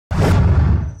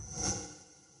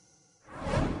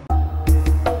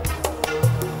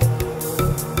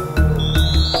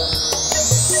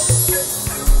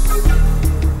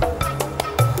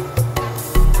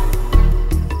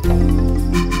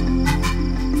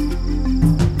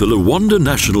The Liwonde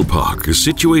National Park is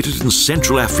situated in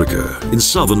Central Africa, in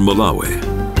southern Malawi.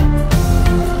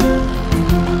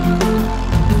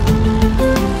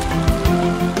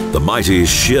 The mighty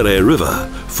Shire River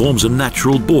forms a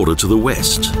natural border to the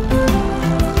west.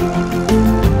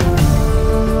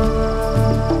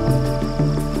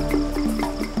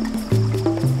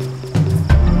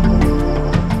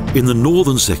 In the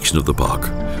northern section of the park,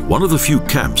 one of the few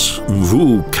camps,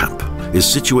 Camp,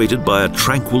 is situated by a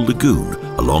tranquil lagoon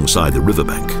alongside the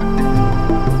riverbank.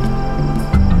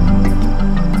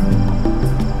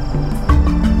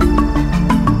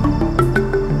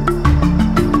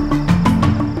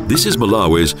 This is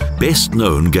Malawi's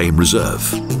best-known game reserve.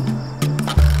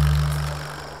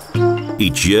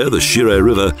 Each year, the Shire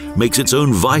River makes its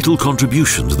own vital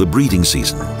contribution to the breeding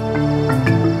season.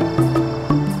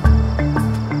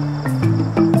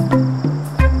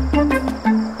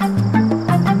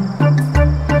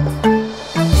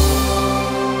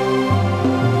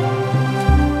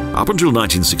 Up until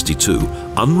 1962,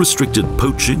 unrestricted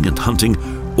poaching and hunting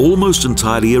almost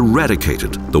entirely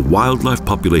eradicated the wildlife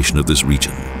population of this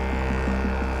region.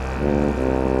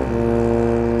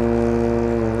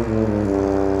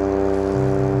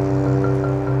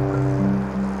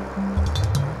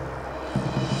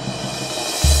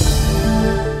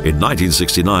 In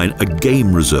 1969, a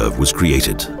game reserve was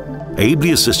created,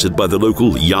 ably assisted by the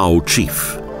local Yao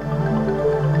chief.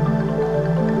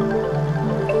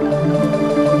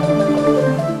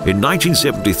 In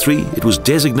 1973, it was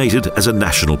designated as a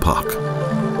national park.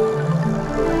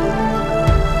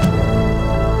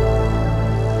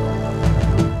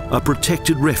 A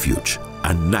protected refuge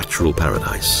and natural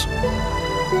paradise.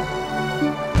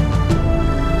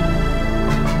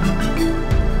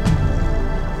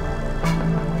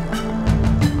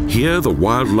 Here, the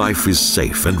wildlife is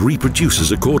safe and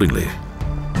reproduces accordingly.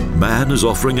 Man is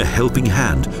offering a helping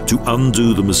hand to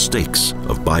undo the mistakes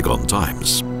of bygone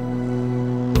times.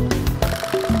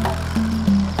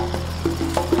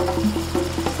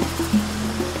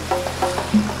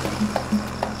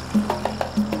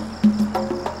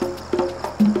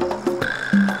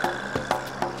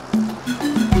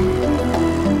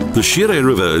 The Shire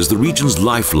River is the region's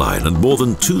lifeline, and more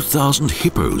than 2,000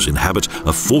 hippos inhabit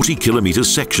a 40-kilometre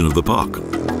section of the park.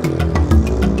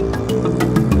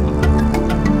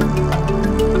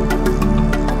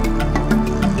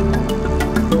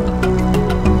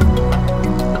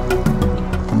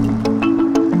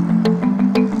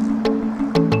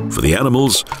 For the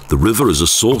animals, the river is a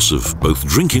source of both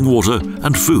drinking water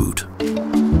and food.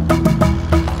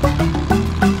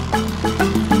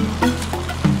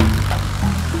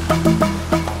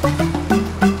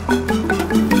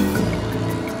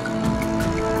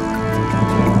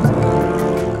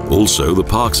 Also, the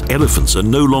park's elephants are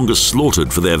no longer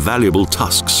slaughtered for their valuable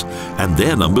tusks, and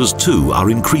their numbers too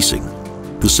are increasing.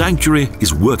 The sanctuary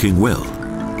is working well.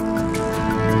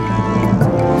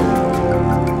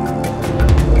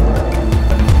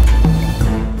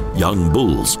 Young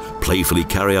bulls playfully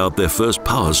carry out their first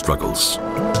power struggles.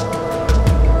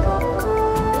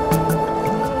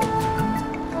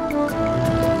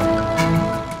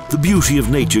 The beauty of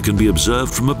nature can be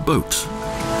observed from a boat.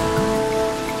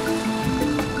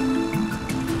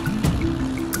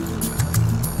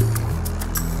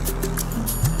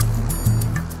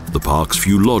 The park's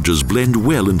few lodges blend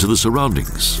well into the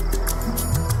surroundings.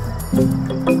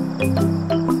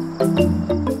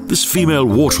 This female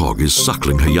warthog is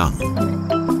suckling her young.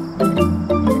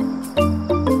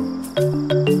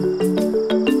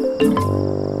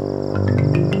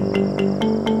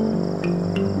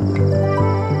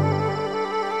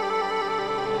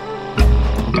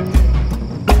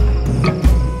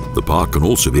 The park can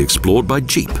also be explored by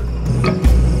jeep.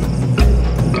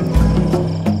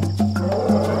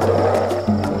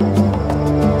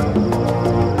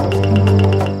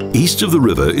 East of the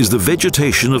river is the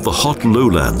vegetation of the hot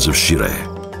lowlands of Shire.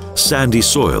 Sandy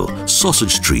soil,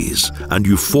 sausage trees, and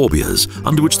euphorbias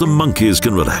under which the monkeys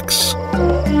can relax.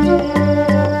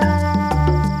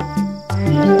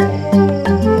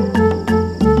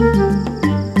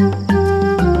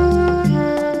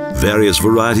 Various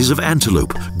varieties of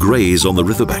antelope graze on the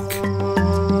riverbank.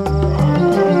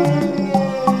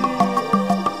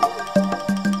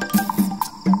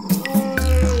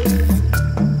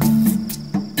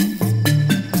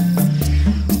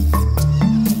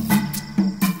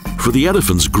 For the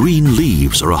elephants, green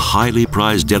leaves are a highly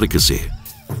prized delicacy,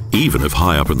 even if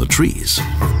high up in the trees.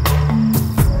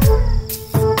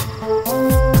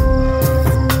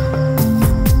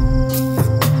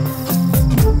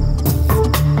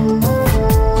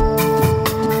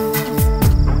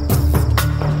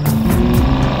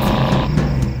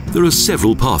 there are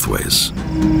several pathways.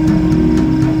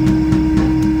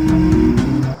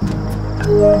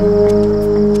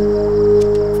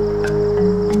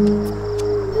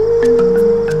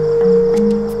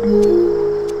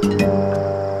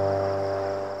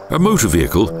 A motor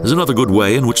vehicle is another good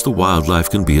way in which the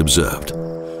wildlife can be observed,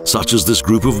 such as this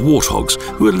group of warthogs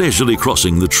who are leisurely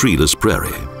crossing the treeless prairie.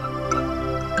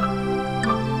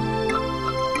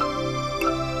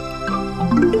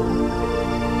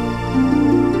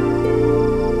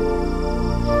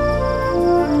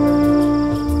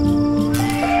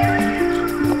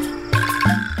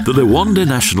 The Liwonde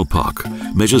National Park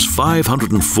measures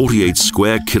 548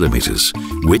 square kilometres,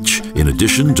 which, in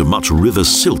addition to much river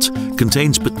silt,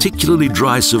 contains particularly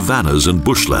dry savannas and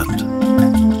bushland.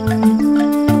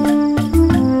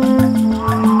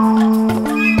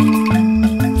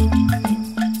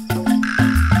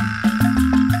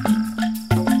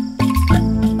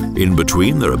 In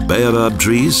between there are baobab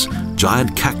trees,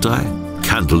 giant cacti,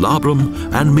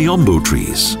 candelabrum and miombo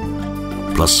trees,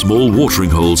 plus small watering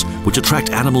holes which attract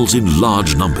animals in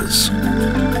large numbers.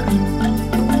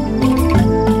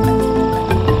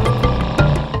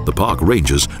 The park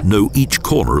rangers know each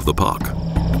corner of the park.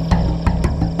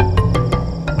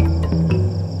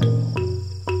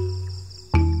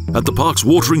 At the park's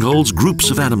watering holes,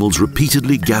 groups of animals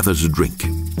repeatedly gather to drink,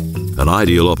 an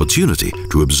ideal opportunity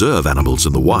to observe animals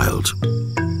in the wild.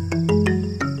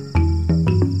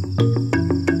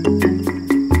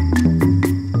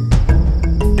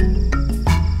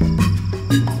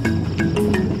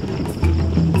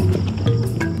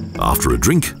 After a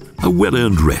drink, a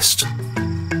well-earned rest.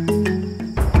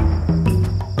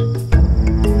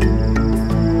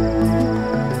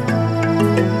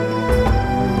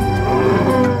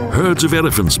 Herds of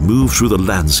elephants move through the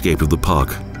landscape of the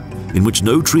park, in which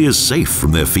no tree is safe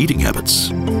from their feeding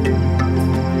habits.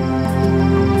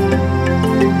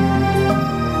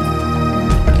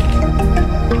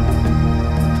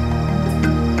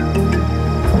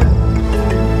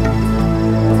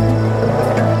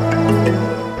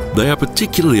 They are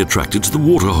particularly attracted to the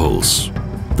water holes.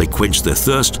 They quench their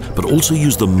thirst, but also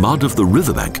use the mud of the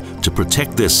riverbank to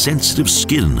protect their sensitive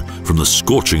skin from the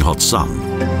scorching hot sun.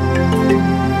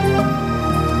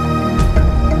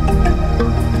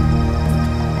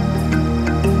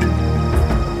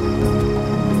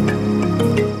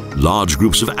 Large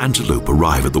groups of antelope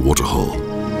arrive at the waterhole.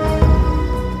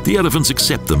 The elephants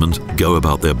accept them and go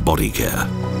about their body care.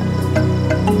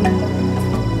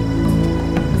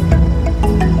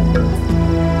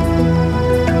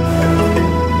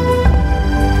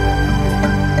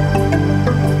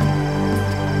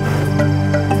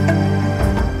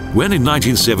 When in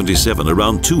 1977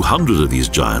 around 200 of these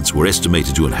giants were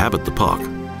estimated to inhabit the park,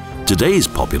 today's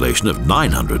population of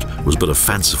 900 was but a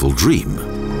fanciful dream.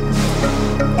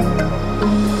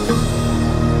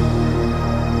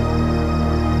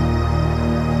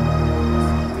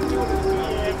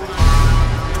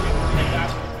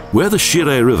 Where the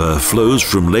Shire River flows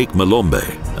from Lake Malombe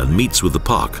and meets with the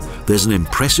park, there's an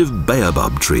impressive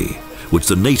baobab tree, which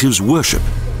the natives worship,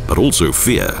 but also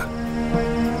fear.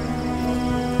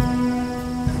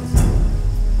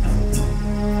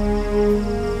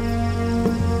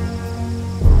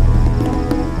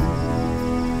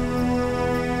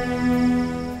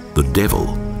 The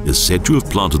devil is said to have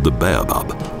planted the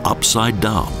baobab upside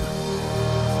down.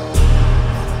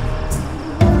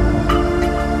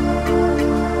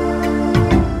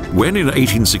 When in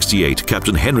 1868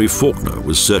 Captain Henry Faulkner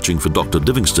was searching for Dr.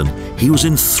 Livingstone, he was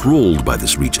enthralled by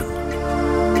this region.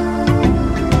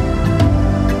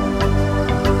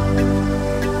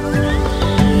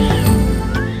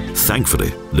 Thankfully,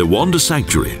 Liwonde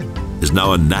Sanctuary is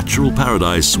now a natural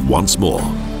paradise once more.